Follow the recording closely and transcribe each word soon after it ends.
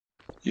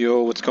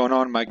Yo, what's going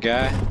on, my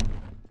guy?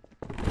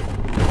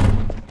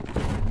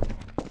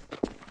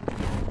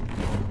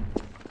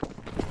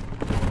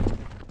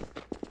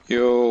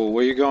 Yo,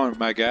 where you going,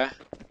 my guy?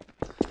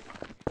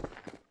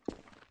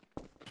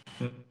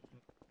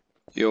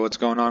 Yo, what's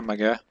going on, my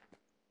guy?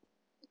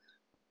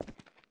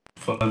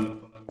 Fun.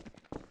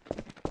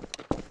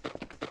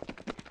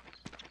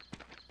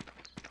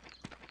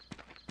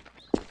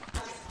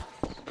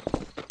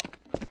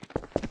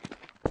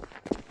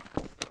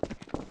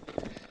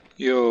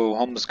 Yo,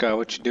 homeless guy,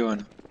 what you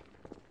doing?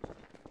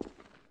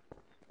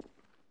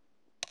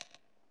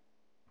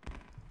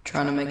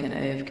 Trying to make an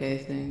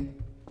AFK thing.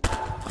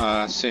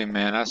 I see,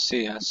 man. I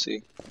see.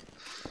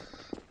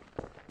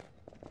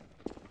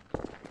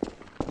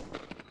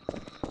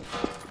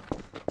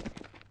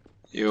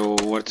 Yo,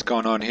 what's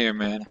going on here,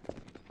 man?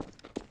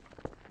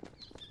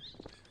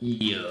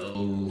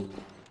 Yo.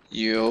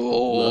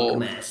 Yo. Look,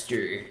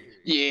 master.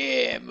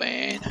 Yeah,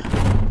 man.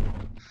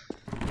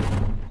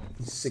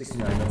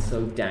 69, that's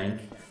so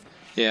dank.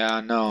 Yeah,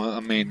 I know. I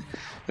mean,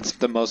 it's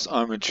the most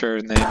immature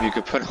name you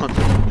could put on.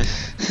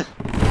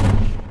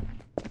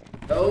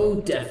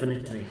 Oh,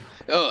 definitely.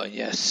 Oh,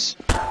 yes.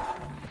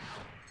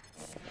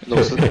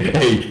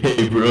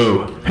 Hey,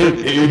 bro.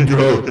 Hey,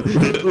 bro. Look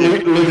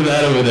at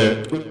that over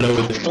there. Look at that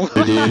over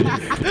there, dude.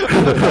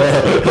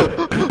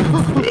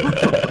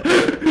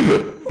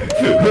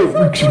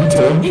 Should we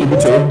tell him?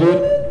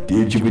 Dude?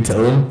 Dude, should we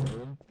tell him?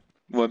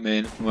 What,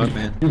 man? What,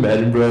 man? You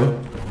imagine, bro?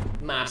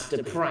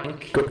 Master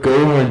prank. Go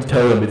over and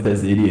tell him it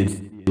says idiots.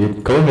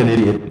 Dude. Call him an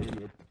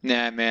idiot.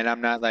 Nah, man,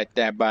 I'm not like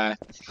that, bye.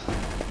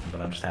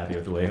 But I'm just happy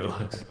with the way it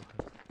looks.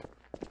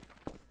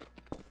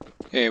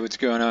 Hey, what's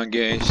going on,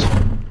 guys?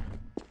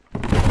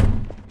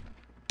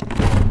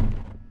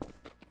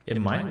 It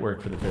might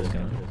work for the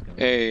Fizz-gun.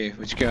 Hey,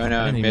 what's going I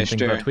on, didn't even think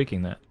mister? about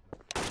tweaking that.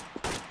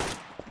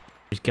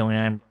 What's going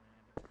on?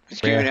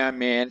 What's going on,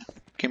 man?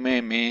 Come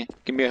in, man.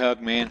 Give me a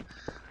hug, man.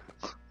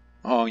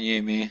 Oh,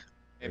 yeah, man.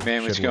 Hey,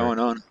 man, what's Should going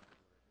on?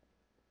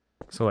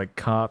 So like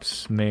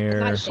cops,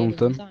 mayor,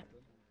 Sultan. I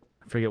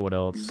forget what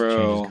else. Bro,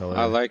 changes color.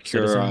 I like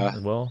Citizen your, as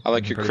well, I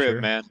like I'm your pretty crib,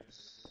 sure. man.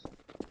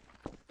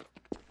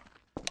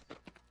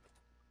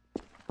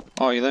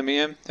 Oh, you let me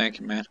in?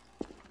 Thank you, man.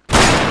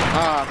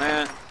 Ah,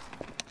 man.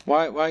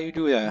 Why you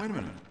do that? Wait a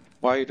minute.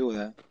 Why you do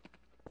that?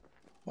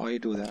 Why you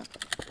do that?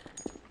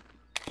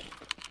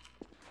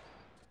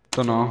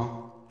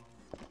 Dunno.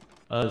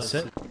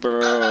 Sit. Bro,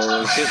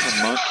 is this a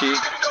monkey?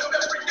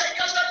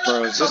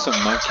 Bro, is this a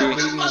monkey?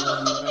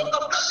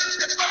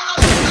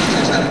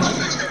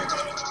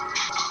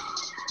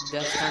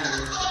 That's kind of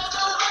weird.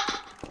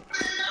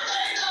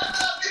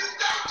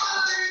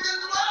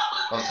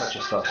 Don't touch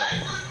your stuff.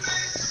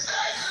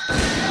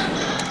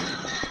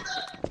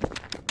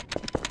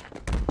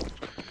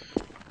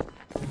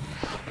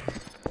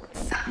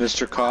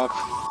 Mr. Cop.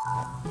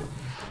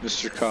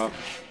 Mr. Cop.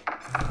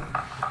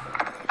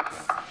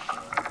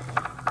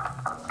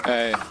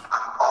 Hey.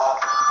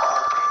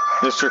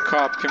 Mr.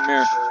 Cop, come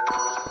here.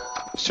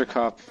 Mr.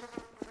 Cop.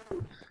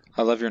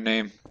 I love your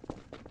name.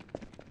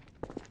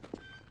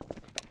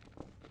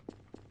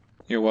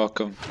 You're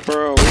welcome.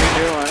 Bro, what are you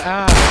doing?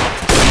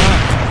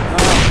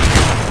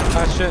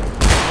 Ah, shit.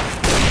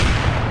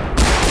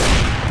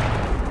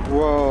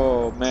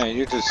 Whoa, man,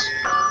 you just...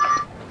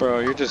 Bro,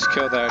 you just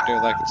killed that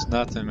dude like it's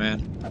nothing, man.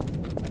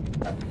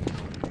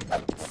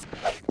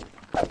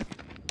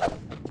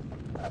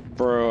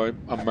 Bro,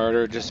 a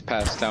murder just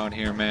passed down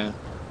here, man.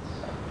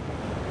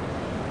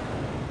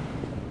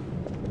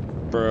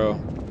 Bro.